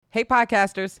Hey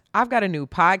podcasters, I've got a new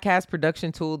podcast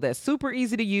production tool that's super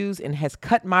easy to use and has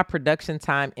cut my production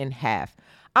time in half.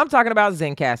 I'm talking about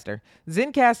Zencastr.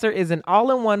 Zencastr is an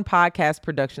all-in-one podcast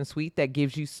production suite that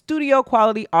gives you studio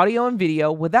quality audio and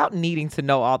video without needing to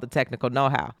know all the technical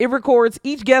know-how. It records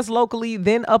each guest locally,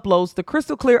 then uploads the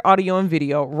crystal clear audio and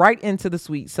video right into the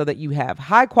suite so that you have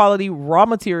high quality raw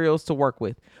materials to work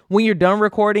with. When you're done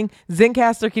recording,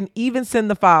 Zencastr can even send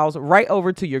the files right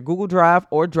over to your Google Drive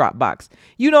or Dropbox.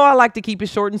 You know I like to keep it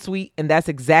short and sweet, and that's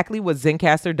exactly what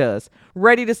Zencastr does.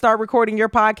 Ready to start recording your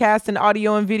podcast in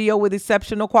audio and video with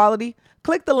exceptional quality?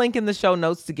 Click the link in the show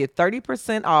notes to get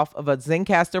 30% off of a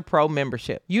Zencastr Pro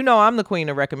membership. You know I'm the queen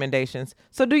of recommendations,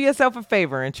 so do yourself a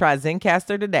favor and try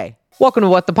Zencastr today. Welcome to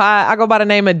What the Pod. I go by the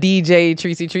name of DJ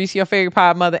Tracy, your favorite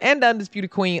pod mother and the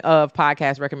undisputed queen of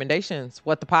podcast recommendations.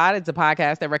 What the Pod is a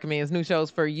podcast that recommends new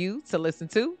shows for you to listen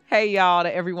to. Hey y'all,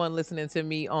 to everyone listening to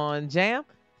me on Jam.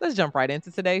 Let's jump right into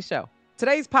today's show.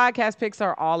 Today's podcast picks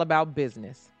are all about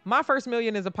business. My First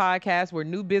Million is a podcast where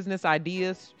new business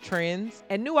ideas, trends,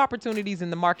 and new opportunities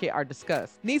in the market are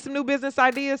discussed. Need some new business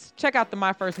ideas? Check out the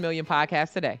My First Million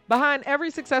podcast today. Behind every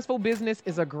successful business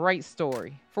is a great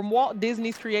story. From Walt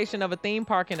Disney's creation of a theme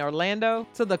park in Orlando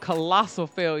to the colossal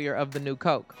failure of the new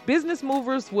Coke. Business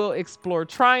movers will explore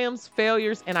triumphs,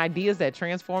 failures, and ideas that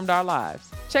transformed our lives.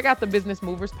 Check out the Business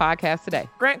Movers podcast today.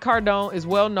 Grant Cardone is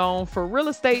well known for real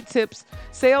estate tips,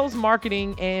 sales,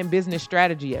 marketing, and business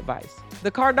strategy advice. The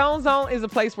Cardone Zone is a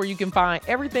place where you can find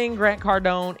everything Grant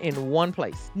Cardone in one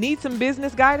place. Need some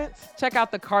business guidance? Check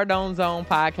out the Cardone Zone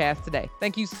podcast today.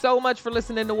 Thank you so much for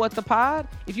listening to What the Pod.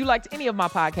 If you liked any of my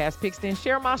podcast picks, then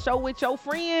share my show with your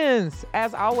friends.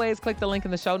 As always, click the link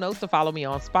in the show notes to follow me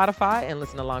on Spotify and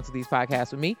listen along to these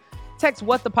podcasts with me. Text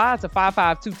What the Pod to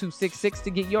 552266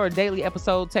 to get your daily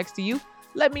episode text to you.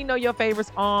 Let me know your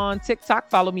favorites on TikTok.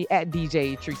 Follow me at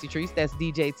DJ Tracy Treese. That's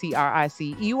DJ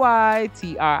TRICEY.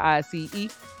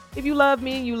 If you love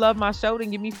me and you love my show,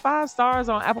 then give me 5 stars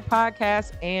on Apple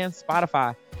Podcasts and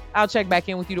Spotify. I'll check back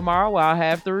in with you tomorrow where I'll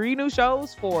have 3 new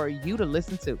shows for you to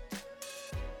listen to.